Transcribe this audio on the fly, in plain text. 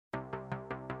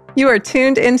You are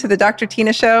tuned into the Dr.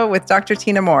 Tina Show with Dr.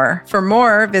 Tina Moore. For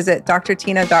more, visit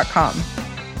drtina.com.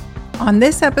 On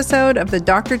this episode of the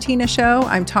Dr. Tina Show,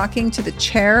 I'm talking to the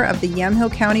chair of the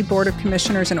Yamhill County Board of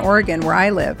Commissioners in Oregon, where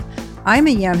I live. I'm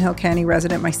a Yamhill County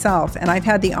resident myself, and I've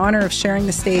had the honor of sharing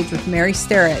the stage with Mary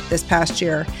Starret this past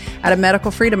year at a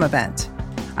medical freedom event.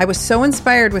 I was so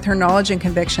inspired with her knowledge and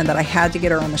conviction that I had to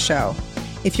get her on the show.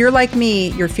 If you're like me,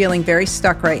 you're feeling very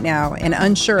stuck right now and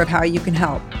unsure of how you can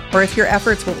help, or if your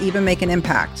efforts will even make an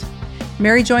impact.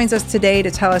 Mary joins us today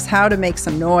to tell us how to make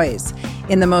some noise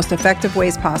in the most effective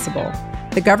ways possible.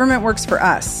 The government works for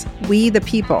us, we the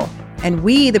people, and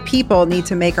we the people need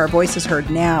to make our voices heard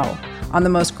now on the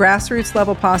most grassroots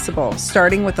level possible,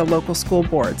 starting with the local school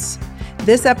boards.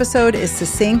 This episode is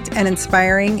succinct and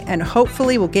inspiring and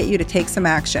hopefully will get you to take some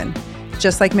action,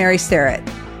 just like Mary Starret.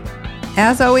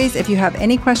 As always, if you have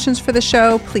any questions for the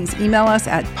show, please email us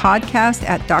at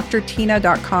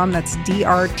podcast@drtina.com. That's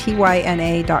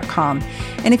drtyna.com.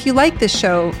 And if you like this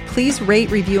show, please rate,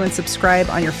 review, and subscribe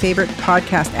on your favorite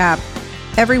podcast app.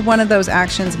 Every one of those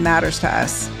actions matters to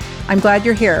us. I'm glad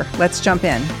you're here. Let's jump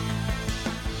in.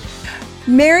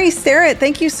 Mary Starret,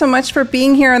 thank you so much for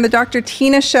being here on the Dr.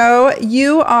 Tina Show.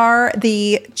 You are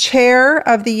the chair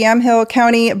of the Yamhill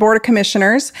County Board of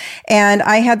Commissioners, and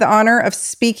I had the honor of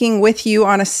speaking with you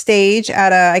on a stage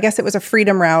at I guess it was a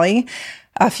freedom rally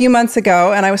a few months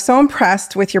ago, and I was so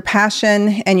impressed with your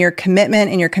passion and your commitment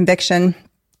and your conviction.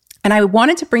 And I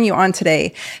wanted to bring you on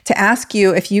today to ask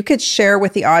you if you could share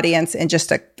with the audience in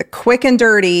just a quick and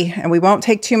dirty, and we won't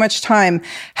take too much time,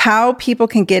 how people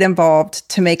can get involved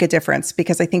to make a difference.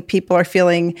 Because I think people are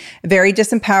feeling very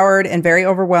disempowered and very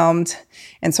overwhelmed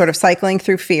and sort of cycling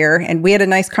through fear. And we had a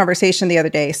nice conversation the other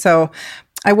day. So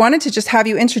I wanted to just have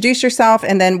you introduce yourself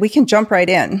and then we can jump right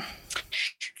in.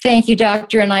 Thank you,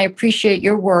 Doctor, and I appreciate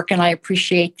your work, and I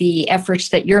appreciate the efforts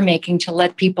that you're making to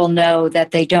let people know that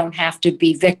they don't have to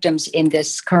be victims in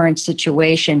this current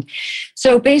situation.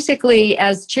 So basically,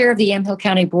 as chair of the Yamhill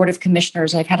County Board of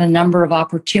Commissioners, I've had a number of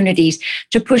opportunities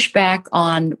to push back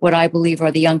on what I believe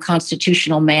are the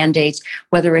unconstitutional mandates,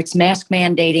 whether it's mask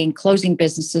mandating, closing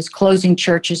businesses, closing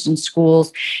churches and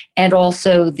schools, and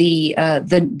also the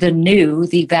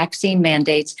vaccine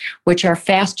mandates, which are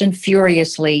fast and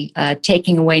furiously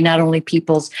taking away not only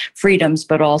people's freedoms,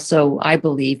 but also, I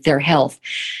believe, their health.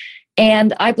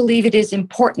 And I believe it is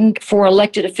important for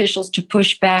elected officials to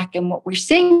push back. And what we're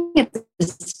seeing at the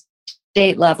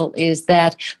state level is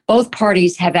that both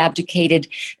parties have abdicated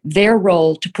their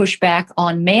role to push back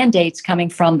on mandates coming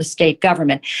from the state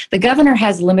government. The governor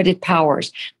has limited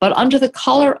powers, but under the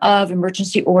color of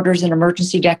emergency orders and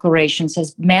emergency declarations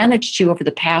has managed to, over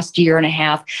the past year and a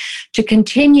half, to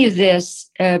continue this,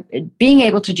 being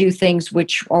able to do things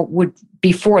which would,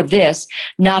 before this,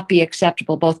 not be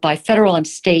acceptable, both by federal and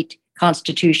state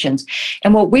constitutions.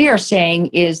 And what we are saying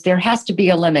is there has to be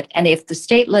a limit. And if the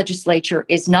state legislature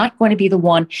is not going to be the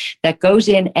one that goes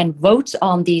in and votes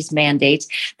on these mandates,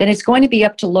 then it's going to be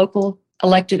up to local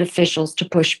elected officials to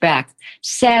push back.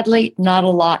 Sadly, not a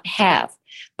lot have.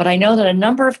 But I know that a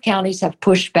number of counties have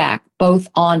pushed back, both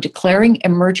on declaring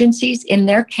emergencies in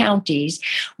their counties,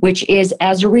 which is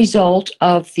as a result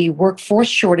of the workforce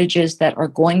shortages that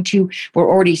we're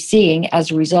already seeing as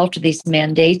a result of these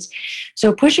mandates.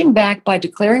 So pushing back by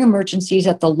declaring emergencies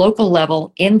at the local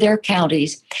level in their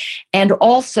counties, and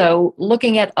also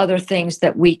looking at other things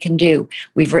that we can do.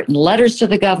 We've written letters to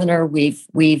the governor. We've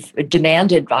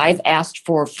demanded, I've asked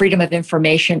for Freedom of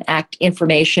Information Act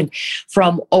information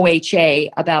from OHA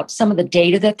about some of the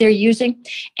data that they're using.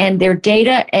 And their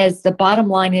data, as the bottom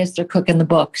line is, they're cooking the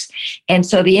books. And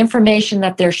so the information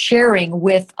that they're sharing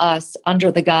with us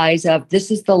under the guise of, this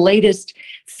is the latest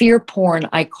fear porn,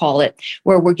 I call it,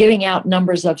 where we're giving out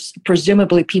numbers of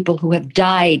presumably people who have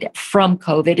died from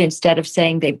COVID instead of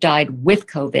saying they've died with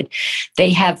COVID. They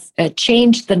have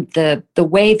changed the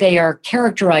way they are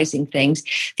characterizing things,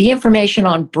 the information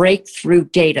on breakthrough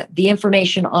data, the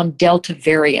information on Delta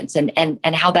variants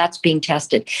and how that's being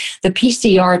tested, the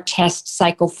PCR test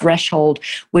cycle threshold,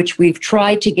 which we've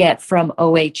tried to get from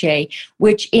OHA,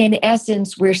 which in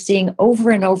essence we're seeing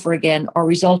over and over again are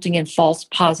resulting in false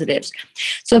positives.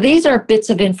 So these are bits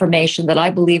of information that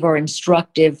I believe are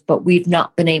instructive, but we've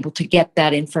not been able to get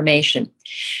that information.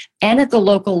 And at the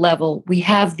local level, we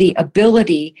have the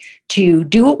ability to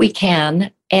do what we can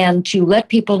and to let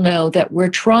people know that we're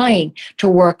trying to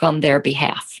work on their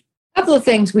behalf. A couple of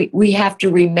things we have to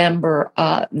remember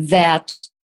that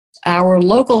our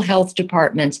local health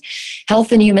departments,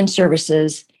 Health and Human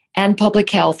Services, and Public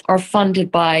Health are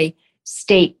funded by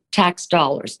state tax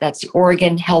dollars. That's the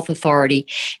Oregon Health Authority.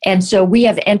 And so we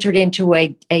have entered into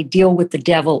a deal with the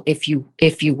devil, if you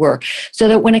were. So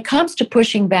that when it comes to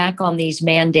pushing back on these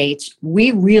mandates,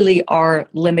 we really are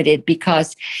limited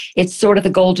because it's sort of the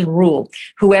golden rule.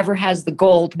 Whoever has the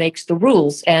gold makes the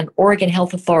rules, and Oregon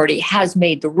Health Authority has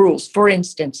made the rules. For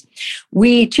instance,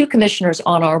 we two commissioners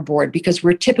on our board, because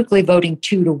we're typically voting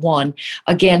 2-1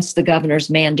 against the governor's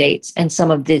mandates and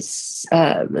some of these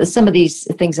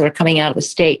things that are coming out of the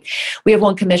state. We have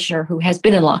one commissioner who has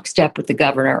been in lockstep with the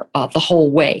governor the whole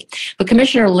way. But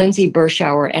Commissioner Lindsay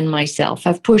Bershauer and myself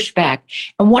have pushed back.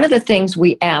 And one of the things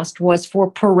we asked was for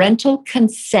parental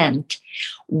consent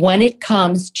when it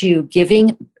comes to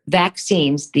giving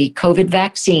vaccines, the COVID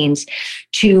vaccines,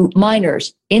 to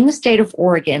minors. In the state of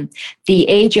Oregon, the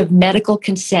age of medical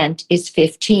consent is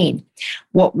 15.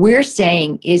 What we're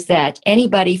saying is that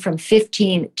anybody from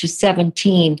 15 to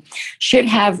 17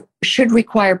 should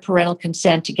require parental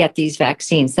consent to get these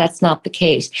vaccines. That's not the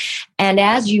case. And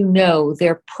as you know,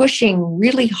 they're pushing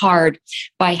really hard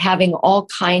by having all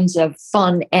kinds of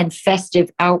fun and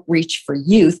festive outreach for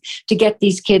youth to get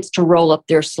these kids to roll up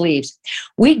their sleeves.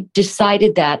 We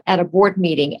decided that at a board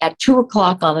meeting at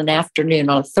 2:00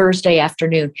 on a Thursday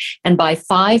afternoon. And by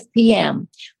 5 p.m.,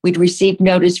 we'd received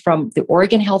notice from the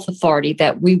Oregon Health Authority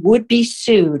that we would be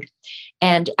sued,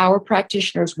 and our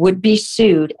practitioners would be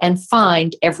sued and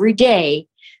fined every day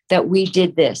that we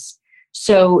did this.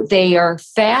 So they are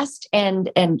fast and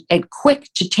quick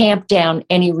to tamp down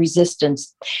any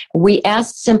resistance. We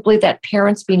asked simply that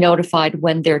parents be notified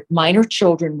when their minor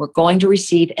children were going to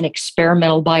receive an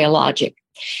experimental biologic,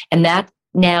 and that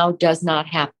now does not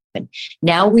happen.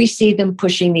 Now we see them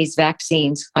pushing these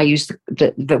vaccines. I use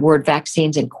the word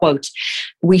vaccines in quotes.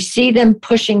 We see them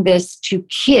pushing this to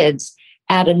kids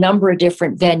at a number of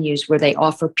different venues where they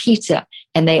offer pizza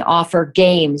and they offer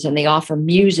games and they offer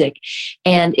music.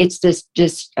 And it's this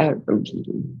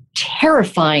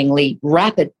terrifyingly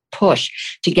rapid push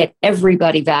to get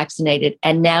everybody vaccinated.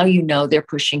 And now they're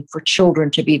pushing for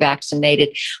children to be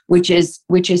vaccinated, which is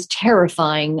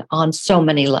terrifying on so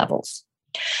many levels.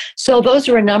 So those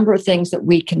are a number of things that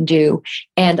we can do.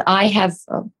 And I have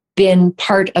been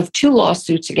part of 2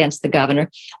 lawsuits against the governor.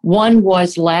 One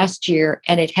was last year,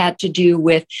 and it had to do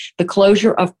with the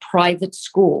closure of private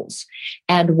schools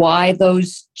and why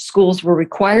those schools were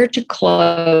required to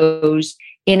close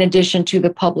in addition to the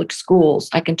public schools.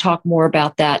 I can talk more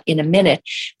about that in a minute.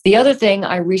 The other thing,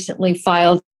 I recently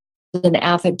filed an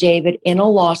affidavit in a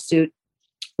lawsuit,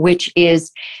 which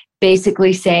is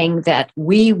basically saying that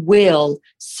we will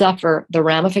suffer the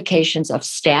ramifications of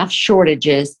staff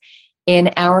shortages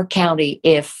in our county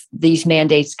if these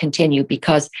mandates continue,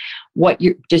 because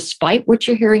despite what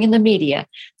you're hearing in the media,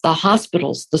 the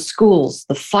hospitals, the schools,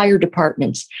 the fire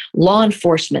departments, law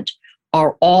enforcement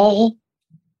are all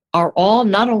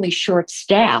not only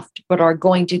short-staffed, but are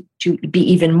going to be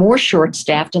even more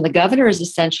short-staffed. And the governor has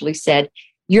essentially said,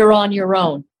 you're on your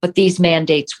own, but these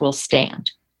mandates will stand.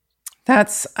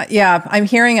 I'm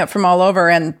hearing it from all over.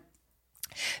 And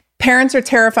parents are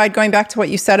terrified, going back to what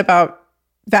you said about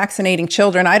vaccinating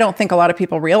children. I don't think a lot of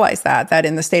people realize that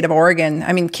in the state of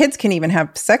Oregon, kids can even have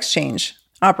sex change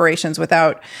operations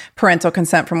without parental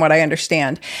consent, from what I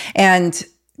understand. And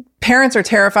parents are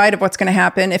terrified of what's going to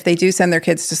happen if they do send their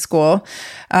kids to school.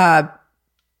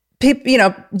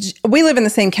 We live in the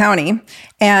same county,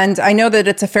 and I know that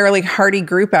it's a fairly hardy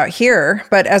group out here,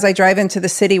 but as I drive into the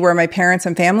city where my parents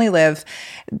and family live,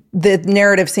 the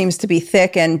narrative seems to be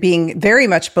thick and being very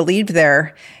much believed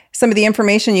there. Some of the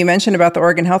information you mentioned about the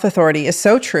Oregon Health Authority is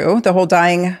so true, the whole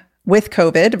dying with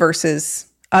COVID versus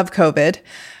of COVID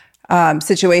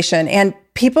situation. And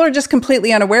people are just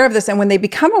completely unaware of this. And when they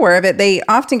become aware of it, they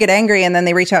often get angry, and then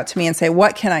they reach out to me and say,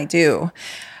 what can I do?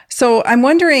 So I'm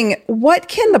wondering, what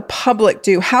can the public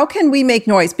do? How can we make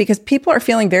noise? Because people are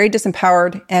feeling very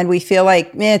disempowered, and we feel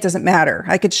like, it doesn't matter.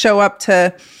 I could show up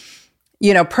to,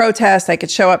 protest. I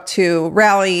could show up to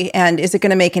rally, and is it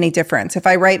going to make any difference? If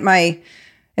I write my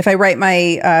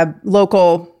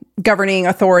local governing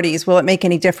authorities, will it make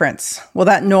any difference? Will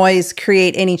that noise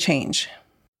create any change?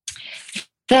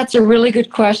 That's a really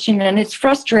good question, and it's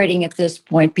frustrating at this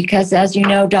point because, as you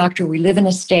know, Doctor, we live in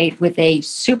a state with a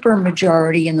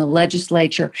supermajority in the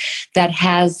legislature that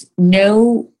has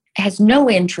no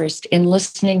interest in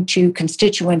listening to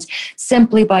constituents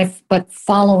simply but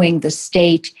following the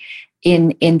state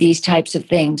in these types of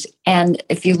things. And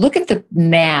if you look at the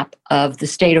map of the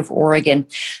state of Oregon,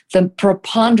 the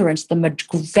preponderance, the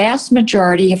vast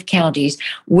majority of counties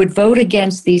would vote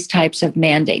against these types of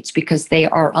mandates because they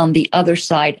are on the other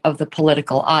side of the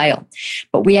political aisle.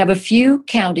 But we have a few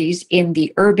counties in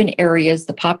the urban areas,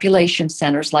 the population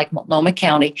centers like Multnomah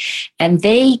County, and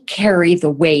they carry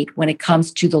the weight when it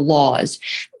comes to the laws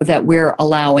that we're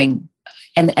allowing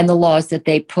and the laws that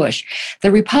they push.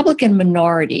 The Republican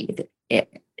minority,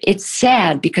 it's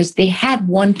sad because they had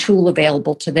one tool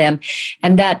available to them,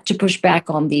 and that to push back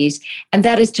on these, and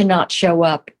that is to not show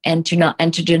up and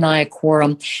to deny a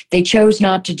quorum. They chose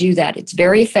not to do that. It's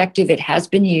very effective. It has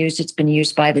been used. It's been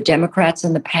used by the Democrats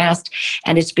in the past,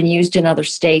 and it's been used in other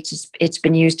states. It's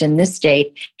been used in this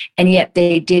state, and yet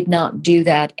they did not do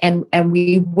that. And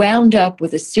we wound up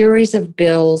with a series of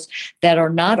bills that are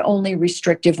not only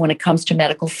restrictive when it comes to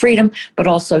medical freedom, but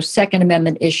also Second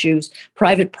Amendment issues,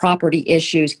 private property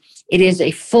issues. It is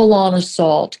a full-on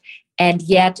assault, and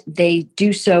yet they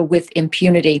do so with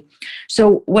impunity.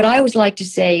 So what I always like to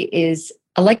say is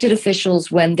elected officials,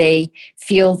 when they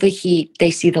feel the heat, they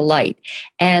see the light.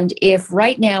 And if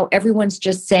right now everyone's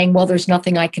just saying, well, there's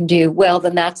nothing I can do, well,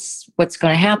 then that's what's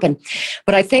going to happen.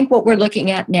 But I think what we're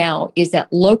looking at now is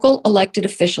that local elected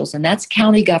officials, and that's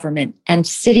county government and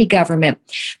city government,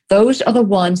 those are the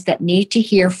ones that need to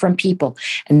hear from people.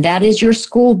 And that is your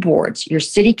school boards, your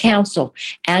city council,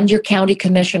 and your county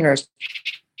commissioners.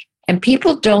 And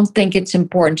people don't think it's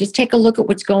important. Just take a look at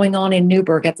what's going on in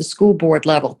Newburgh at the school board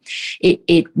level. It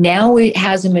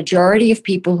has a majority of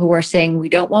people who are saying we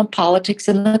don't want politics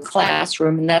in the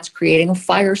classroom, and that's creating a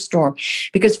firestorm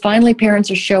because finally parents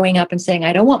are showing up and saying,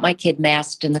 I don't want my kid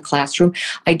masked in the classroom.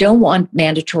 I don't want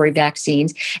mandatory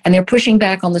vaccines. And they're pushing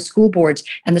back on the school boards,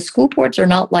 and the school boards are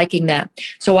not liking that.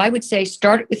 So I would say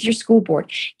start with your school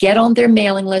board. Get on their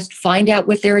mailing list, find out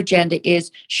what their agenda is,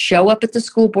 show up at the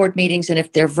school board meetings, and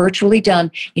if they're virtually done,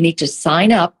 you need to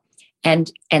sign up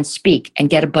and speak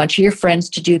and get a bunch of your friends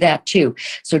to do that too.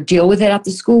 So deal with it at the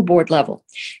school board level.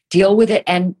 Deal with it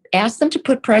and ask them to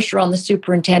put pressure on the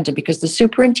superintendent because the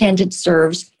superintendent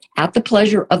serves at the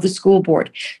pleasure of the school board.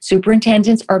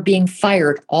 Superintendents are being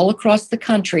fired all across the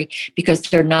country because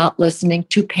they're not listening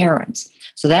to parents.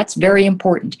 So that's very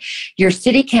important. Your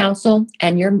city council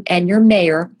and your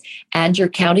mayor and your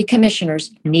county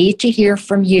commissioners need to hear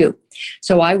from you.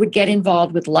 So I would get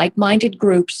involved with like-minded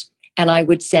groups, and I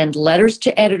would send letters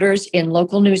to editors in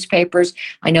local newspapers.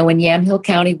 I know in Yamhill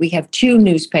County, we have two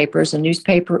newspapers, a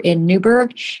newspaper in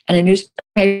Newburgh and a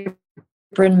newspaper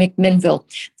in McMinnville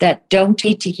that don't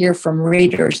need to hear from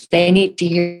readers. They need to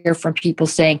hear from people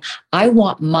saying, I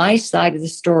want my side of the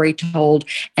story told,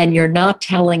 and you're not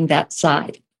telling that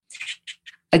side.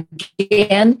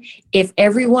 Again, if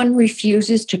everyone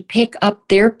refuses to pick up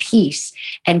their piece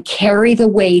and carry the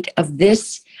weight of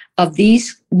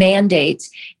these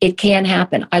mandates, it can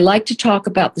happen. I like to talk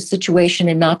about the situation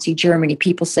in Nazi Germany.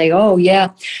 People say, oh,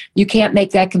 yeah, you can't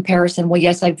make that comparison. Well,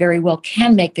 yes, I very well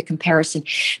can make the comparison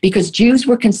because Jews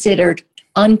were considered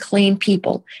unclean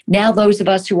people. Now those of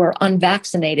us who are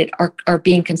unvaccinated are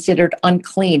being considered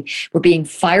unclean. We're being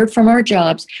fired from our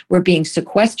jobs. We're being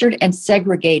sequestered and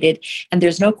segregated. And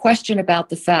there's no question about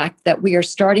the fact that we are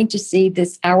starting to see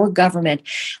our government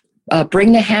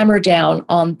bring the hammer down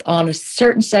on a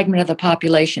certain segment of the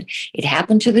population. It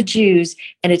happened to the Jews,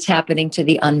 and it's happening to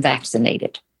the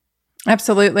unvaccinated.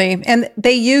 Absolutely. And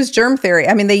they used germ theory.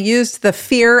 I mean, they used the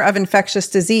fear of infectious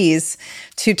disease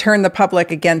to turn the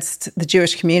public against the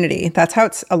Jewish community. That's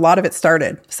how a lot of it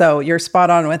started. So you're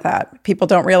spot on with that. People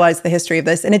don't realize the history of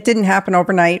this. And it didn't happen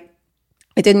overnight.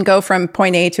 It didn't go from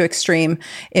point A to extreme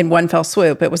in one fell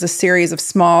swoop. It was a series of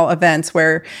small events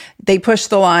where they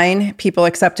pushed the line, people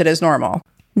accepted as normal.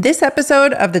 This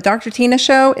episode of the Dr. Tina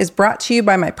Show is brought to you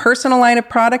by my personal line of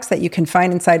products that you can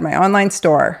find inside my online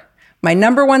store. My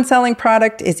number one selling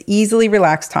product is Easily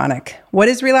Relax Tonic. What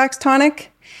is Relax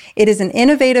Tonic? It is an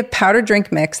innovative powder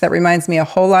drink mix that reminds me a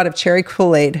whole lot of cherry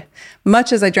Kool-Aid,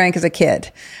 much as I drank as a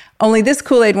kid. Only this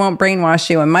Kool-Aid won't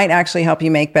brainwash you and might actually help you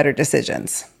make better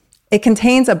decisions. It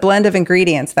contains a blend of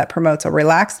ingredients that promotes a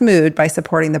relaxed mood by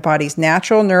supporting the body's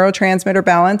natural neurotransmitter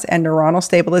balance and neuronal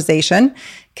stabilization,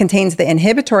 contains the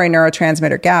inhibitory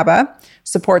neurotransmitter GABA,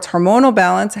 supports hormonal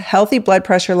balance, healthy blood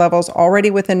pressure levels already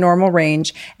within normal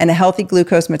range, and a healthy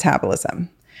glucose metabolism.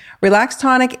 Relax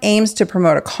Tonic aims to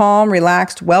promote a calm,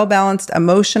 relaxed, well-balanced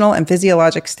emotional and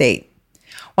physiologic state.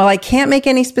 While I can't make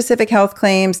any specific health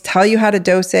claims, tell you how to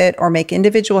dose it, or make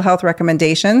individual health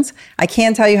recommendations, I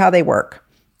can tell you how they work.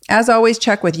 As always,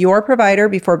 check with your provider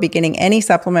before beginning any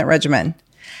supplement regimen.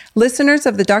 Listeners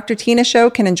of the Dr. Tina Show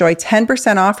can enjoy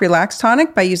 10% off Relax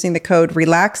Tonic by using the code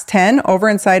RELAX10 over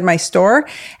inside my store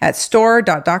at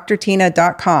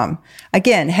store.drtina.com.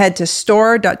 Again, head to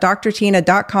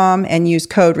store.drtina.com and use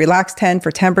code RELAX10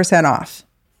 for 10% off.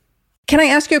 Can I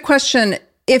ask you a question?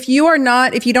 If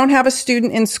you don't have a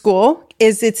student in school,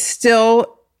 is it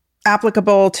still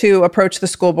applicable to approach the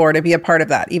school board to be a part of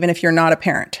that, even if you're not a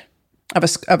parent of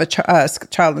a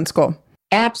child in school?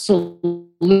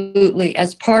 Absolutely.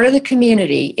 As part of the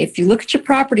community, if you look at your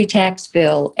property tax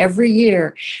bill every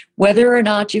year, whether or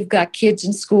not you've got kids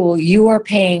in school, you are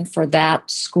paying for that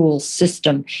school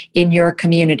system in your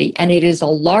community. And it is a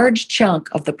large chunk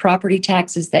of the property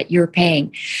taxes that you're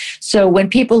paying. So when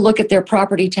people look at their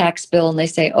property tax bill and they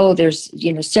say, oh, there's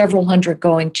several hundred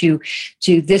going to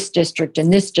this district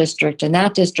and this district and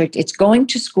that district, it's going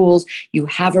to schools. You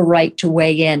have a right to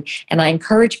weigh in. And I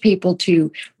encourage people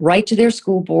to write to their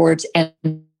school boards and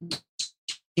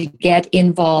to get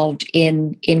involved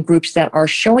in groups that are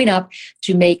showing up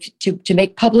to make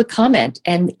public comment.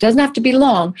 And it doesn't have to be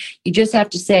long. You just have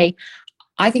to say,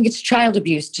 I think it's child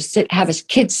abuse to have a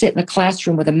kid sit in a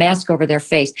classroom with a mask over their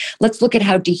face. Let's look at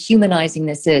how dehumanizing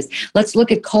this is. Let's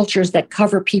look at cultures that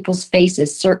cover people's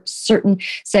faces. Certain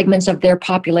segments of their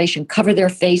population cover their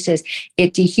faces.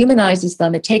 It dehumanizes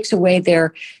them. It takes away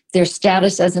their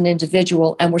status as an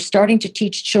individual. And we're starting to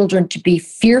teach children to be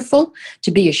fearful,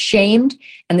 to be ashamed.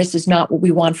 And this is not what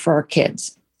we want for our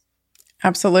kids.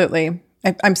 Absolutely.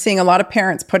 I'm seeing a lot of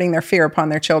parents putting their fear upon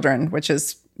their children, which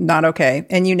is not okay.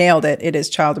 And you nailed it. It is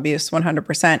child abuse,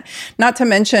 100%. Not to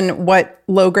mention what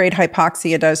low-grade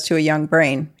hypoxia does to a young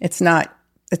brain. It's not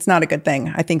a good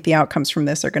thing. I think the outcomes from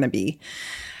this are going to be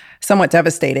somewhat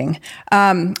devastating.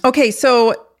 Okay,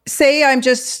 so say I'm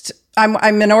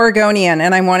an Oregonian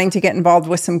and I'm wanting to get involved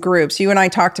with some groups. You and I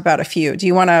talked about a few. Do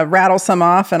you want to rattle some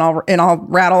off, and I'll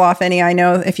rattle off any I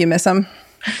know if you miss them?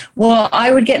 Well,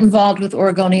 I would get involved with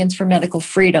Oregonians for Medical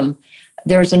Freedom.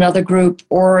 There's another group,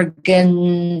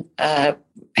 Oregon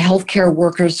Healthcare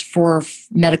Workers for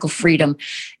Medical Freedom.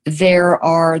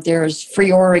 There's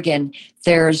Free Oregon.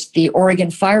 There's the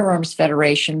Oregon Firearms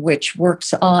Federation, which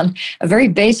works on a very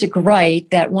basic right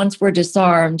that once we're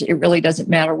disarmed, it really doesn't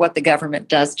matter what the government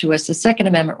does to us. The Second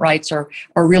Amendment rights are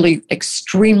really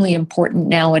extremely important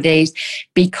nowadays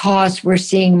because we're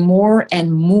seeing more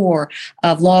and more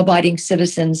of law-abiding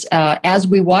citizens as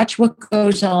we watch what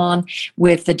goes on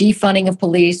with the defunding of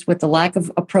police, with the lack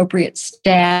of appropriate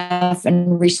staff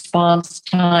and response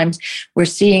times. We're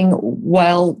seeing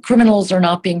while criminals are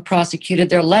not being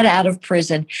prosecuted, they're let out of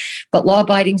prison, but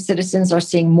law-abiding citizens are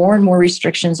seeing more and more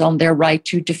restrictions on their right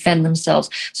to defend themselves.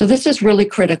 So this is really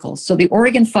critical. So the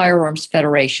Oregon Firearms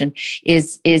Federation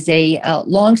is a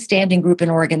long-standing group in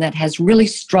Oregon that has really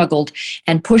struggled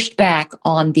and pushed back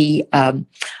on the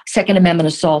Second Amendment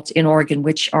assaults in Oregon,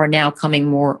 which are now coming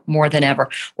more than ever.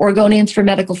 Oregonians for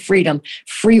Medical Freedom,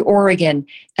 Free Oregon,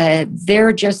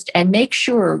 and make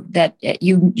sure that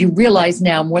you realize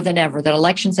now more than ever that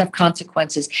elections have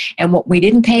consequences. And what we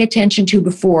didn't pay attention to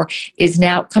before is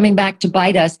now coming back to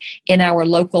bite us in our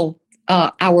local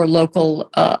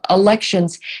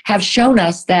elections have shown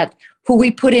us that who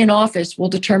we put in office will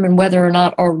determine whether or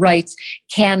not our rights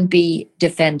can be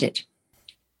defended.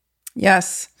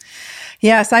 Yes.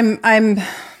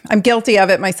 I'm guilty of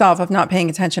it myself, of not paying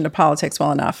attention to politics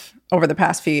well enough over the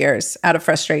past few years out of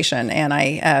frustration. And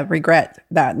I regret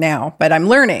that now, but I'm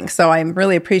learning. So I'm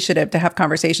really appreciative to have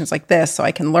conversations like this so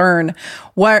I can learn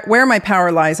where my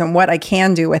power lies and what I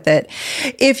can do with it.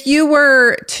 If you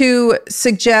were to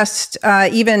suggest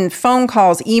even phone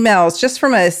calls, emails, just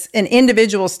from an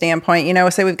individual standpoint,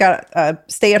 say we've got a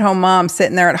stay-at-home mom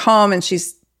sitting there at home and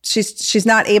she's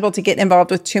not able to get involved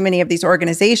with too many of these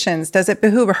organizations. Does it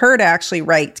behoove her to actually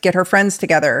write, get her friends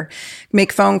together,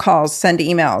 make phone calls, send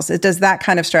emails? Does that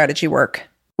kind of strategy work?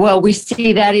 Well, we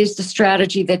see that is the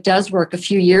strategy that does work. A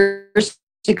few years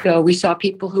ago, we saw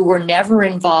people who were never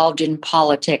involved in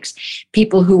politics,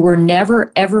 people who were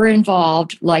never, ever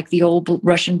involved, like the old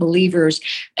Russian believers.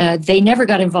 They never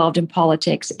got involved in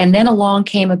politics. And then along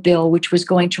came a bill which was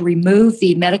going to remove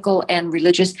the medical and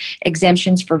religious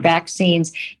exemptions for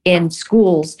vaccines in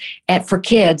schools for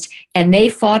kids. And they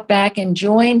fought back and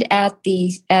joined at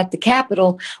the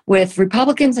Capitol with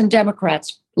Republicans and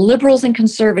Democrats, liberals and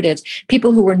conservatives,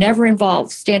 people who were never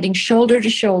involved, standing shoulder to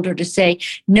shoulder to say,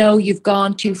 no, you've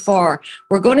gone too far.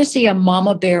 We're going to see a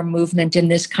mama bear movement in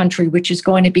this country, which is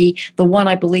going to be the one,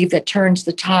 I believe, that turns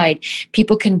the tide.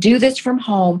 People can do this from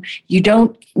home. You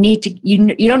don't need to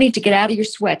get out of your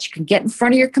sweats. You can get in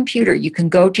front of your computer. You can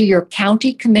go to your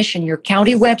county commission, your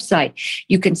county website.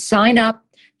 You can sign up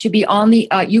to be on the,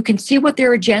 you can see what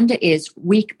their agenda is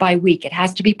week by week. It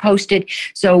has to be posted.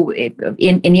 So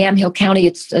in Yamhill County,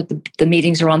 it's the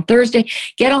meetings are on Thursday.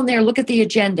 Get on there, look at the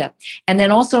agenda, and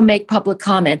then also make public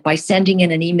comment by sending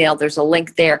in an email. There's a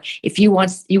link there if you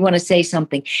want to say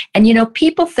something. And,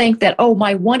 people think that, oh,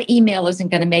 my one email isn't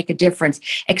going to make a difference,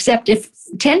 except if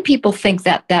 10 people think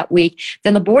that week,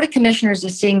 then the Board of Commissioners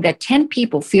is seeing that 10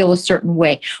 people feel a certain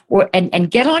way,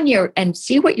 and get on and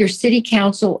see what your city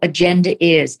council agenda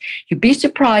is. You'd be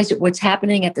surprised at what's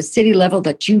happening at the city level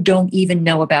that you don't even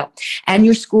know about, and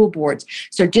your school boards.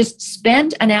 So just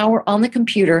spend an hour on the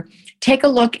computer, take a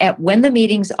look at when the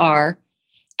meetings are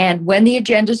and when the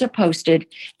agendas are posted,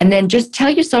 and then just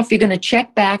tell yourself you're going to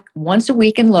check back once a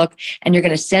week and look, and you're going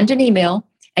to send an email,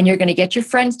 and you're going to get your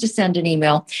friends to send an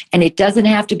email. And it doesn't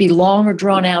have to be long or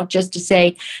drawn out, just to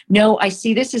say, no, I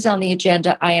see this is on the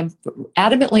agenda. I am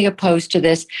adamantly opposed to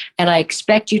this, and I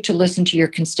expect you to listen to your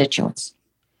constituents.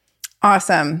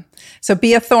 Awesome. So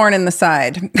be a thorn in the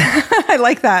side. I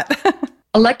like that.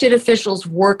 Elected officials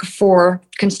work for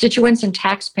constituents and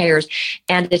taxpayers,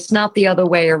 and it's not the other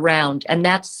way around. And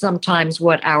that's sometimes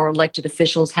what our elected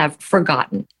officials have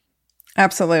forgotten.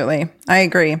 Absolutely. I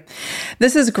agree.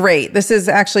 This is great. This has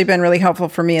actually been really helpful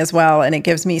for me as well, and it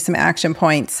gives me some action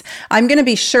points. I'm going to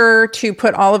be sure to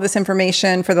put all of this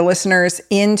information for the listeners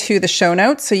into the show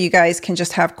notes so you guys can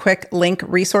just have quick link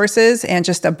resources and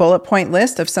just a bullet point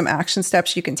list of some action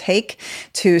steps you can take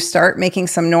to start making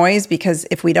some noise, because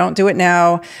if we don't do it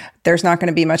now, there's not going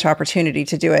to be much opportunity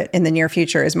to do it in the near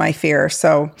future, is my fear.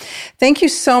 So thank you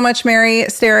so much, Mary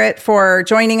Starret, for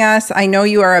joining us. I know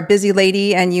you are a busy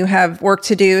lady and you have work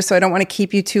to do, so I don't want to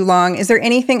keep you too long. Is there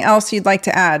anything else you'd like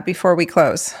to add before we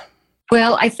close?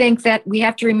 Well, I think that we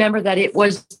have to remember that it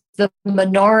was the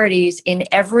minorities in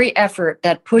every effort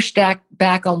that pushed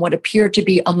back on what appeared to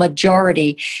be a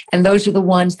majority. And those are the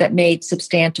ones that made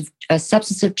substantive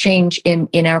change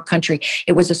in our country.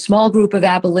 It was a small group of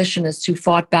abolitionists who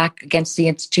fought back against the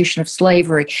institution of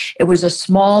slavery. It was a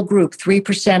small group.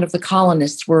 3% of the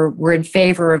colonists were in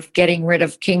favor of getting rid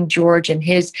of King George and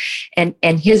his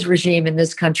regime in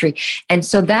this country. And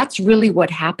so that's really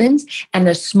what happens. And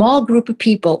a small group of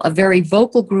people, a very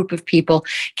vocal group of people,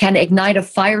 can ignite a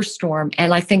firestorm.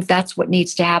 And I think that's what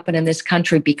needs to happen in this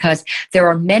country, because there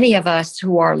are many of us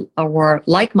who are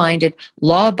like-minded,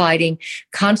 law-abiding,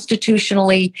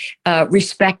 constitutionally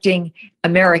respecting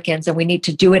Americans, and we need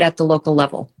to do it at the local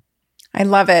level. I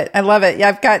love it. I love it. Yeah,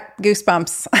 I've got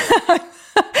goosebumps.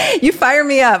 You fire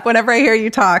me up whenever I hear you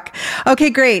talk. Okay,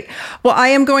 great. Well, I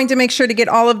am going to make sure to get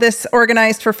all of this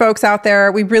organized for folks out there.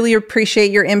 We really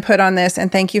appreciate your input on this,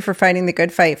 and thank you for fighting the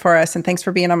good fight for us, and thanks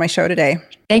for being on my show today.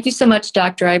 Thank you so much,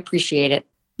 Doctor. I appreciate it.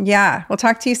 Yeah, we'll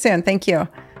talk to you soon. Thank you.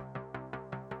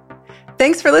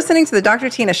 Thanks for listening to the Dr.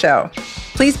 Tina Show.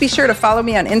 Please be sure to follow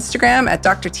me on Instagram at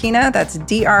Dr. Tina, that's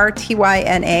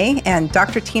DRTYNA, and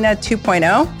Dr. Tina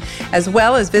 2.0, as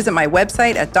well as visit my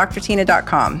website at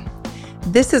drtina.com.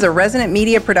 This is a Resonant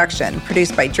Media production,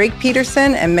 produced by Drake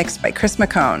Peterson and mixed by Chris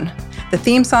McCone. The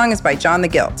theme song is by John the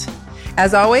Guilt.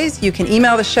 As always, you can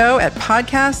email the show at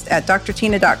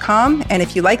podcast@drtina.com, and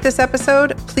if you like this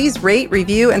episode, please rate,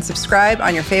 review, and subscribe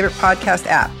on your favorite podcast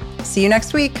app. See you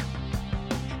next week.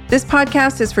 This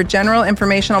podcast is for general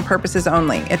informational purposes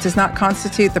only. It does not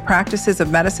constitute the practices of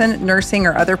medicine, nursing,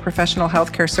 or other professional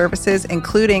healthcare services,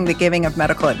 including the giving of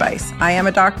medical advice. I am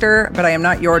a doctor, but I am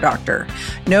not your doctor.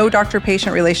 No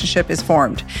doctor-patient relationship is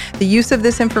formed. The use of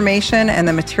this information and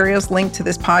the materials linked to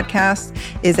this podcast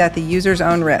is at the user's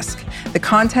own risk. The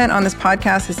content on this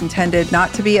podcast is intended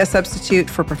not to be a substitute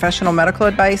for professional medical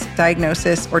advice,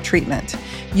 diagnosis, or treatment.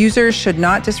 Users should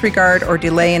not disregard or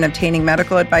delay in obtaining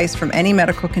medical advice from any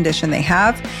medical condition they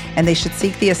have, and they should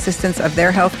seek the assistance of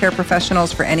their healthcare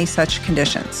professionals for any such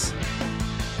conditions.